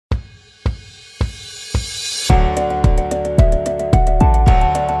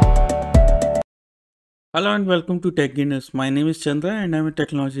Hello and welcome to Tech Guinness. My name is Chandra and I'm a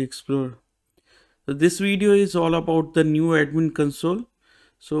technology explorer. So this video is all about the new admin console.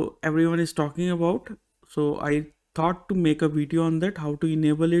 So everyone is talking about. So I thought to make a video on that, how to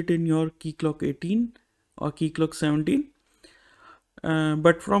enable it in your Keycloak18 or Keycloak17.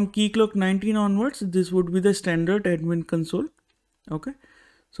 But from Keycloak19 onwards, this would be the standard admin console. Okay.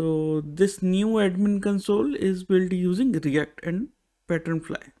 So this new admin console is built using React and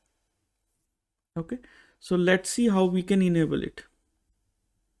Patternfly. Okay. So let's see how we can enable it.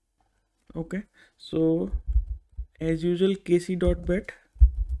 Okay, so as usual, kc.bat,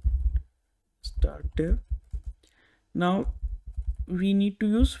 start there. Now we need to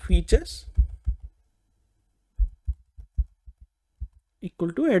use features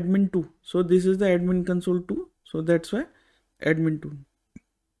equal to admin2. So this is the admin console 2, so that's why admin2.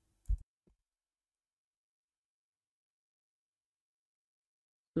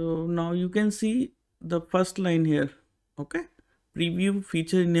 So now you can see the first line here. Okay, preview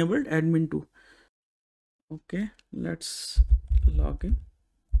feature enabled admin2. Okay, let's log in.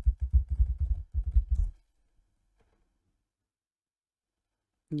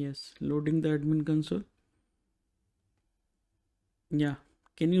 Yes, loading the admin console. Yeah,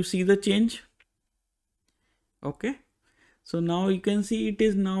 can you see the change? Okay, so now you can see it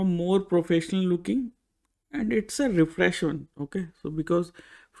is now more professional looking and it's a refresh one. Okay, so because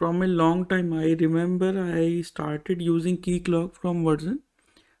from a long time I remember I started using Keycloak from version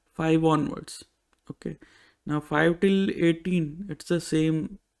 5 onwards. Okay, now 5 till 18 it's the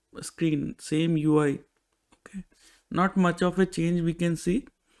same screen, same UI. Okay, not much of a change we can see,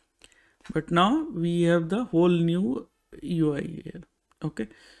 but now we have the whole new UI here. Okay,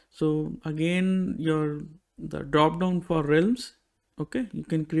 so again the drop down for realms. Okay, you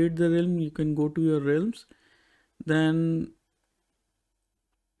can create the realm, you can go to your realms, then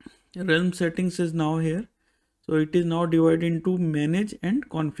realm settings is now here. So it is now divided into manage and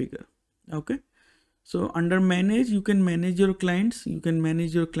configure. Okay, so under manage you can manage your clients, you can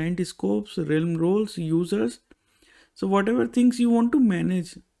manage your client scopes, realm roles, users. So whatever things you want to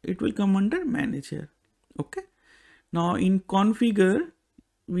manage, it will come under manage here. Okay, now in configure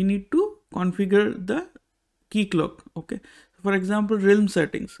we need to configure the Keycloak. Okay, for example, realm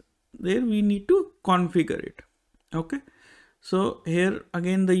settings, there we need to configure it. Okay, so here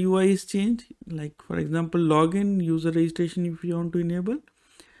again the UI is changed, like for example login, user registration, if you want to enable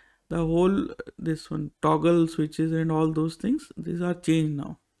the whole this one toggle switches and all those things, these are changed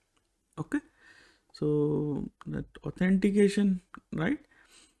now. Okay, so that authentication, right?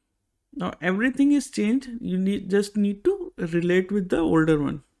 Now everything is changed. You just need to relate with the older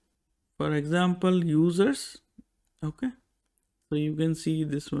one. For example, users. Okay, so you can see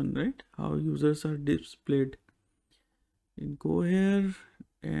this one, right? How users are displayed. You go here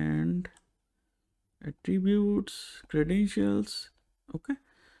and attributes, credentials. Okay,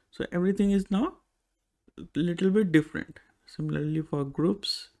 so everything is now a little bit different. Similarly for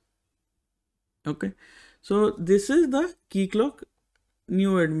groups. Okay, so this is the Keycloak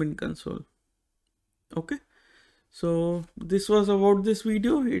new admin console. Okay, so this was about this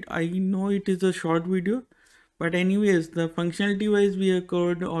video. I know it is a short video, but anyways, the functionality wise we have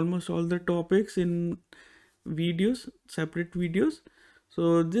covered almost all the topics in videos, separate videos.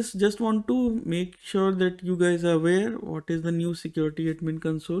 So this just want to make sure that you guys are aware what is the new security admin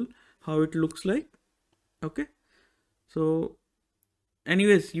console, how it looks like. Okay, so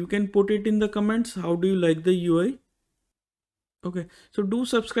anyways, you can put it in the comments, how do you like the UI. Okay, so do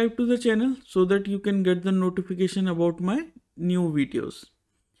subscribe to the channel so that you can get the notification about my new videos,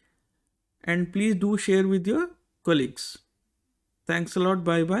 and please do share with your colleagues. Thanks a lot,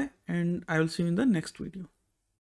 bye bye, and I will see you in the next video.